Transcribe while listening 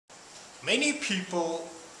Many people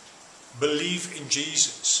believe in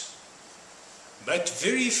Jesus, but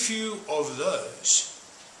very few of those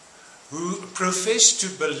who profess to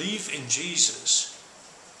believe in Jesus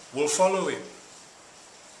will follow him,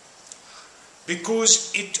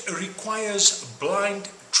 because it requires blind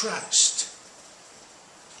trust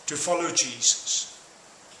to follow Jesus.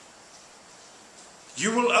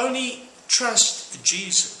 You will only trust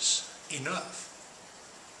Jesus enough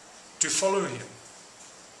to follow him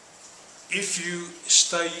if you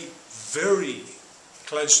stay very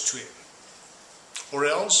close to him, or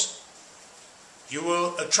else you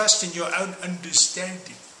will trust in your own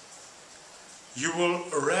understanding. You will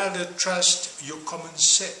rather trust your common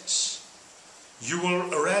sense. You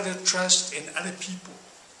will rather trust in other people,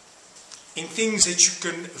 in things that you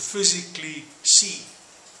can physically see.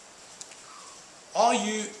 Are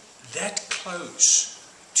you that close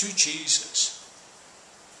to Jesus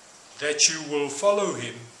that you will follow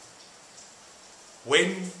him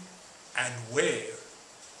when and where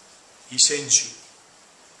he sends you?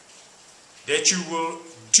 That you will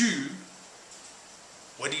do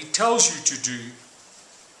what he tells you to do,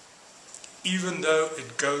 even though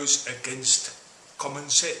it goes against common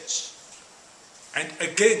sense and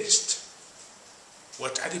against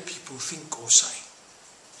what other people think or say,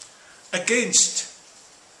 against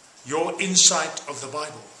your insight of the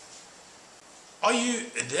Bible? Are you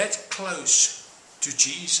that close to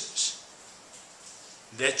Jesus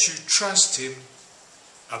that you trust him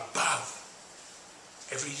above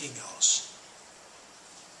everything else?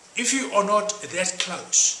 If you are not that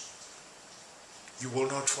close, you will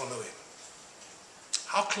not follow him.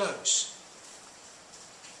 How close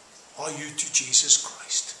are you to Jesus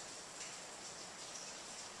Christ?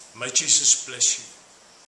 May Jesus bless you.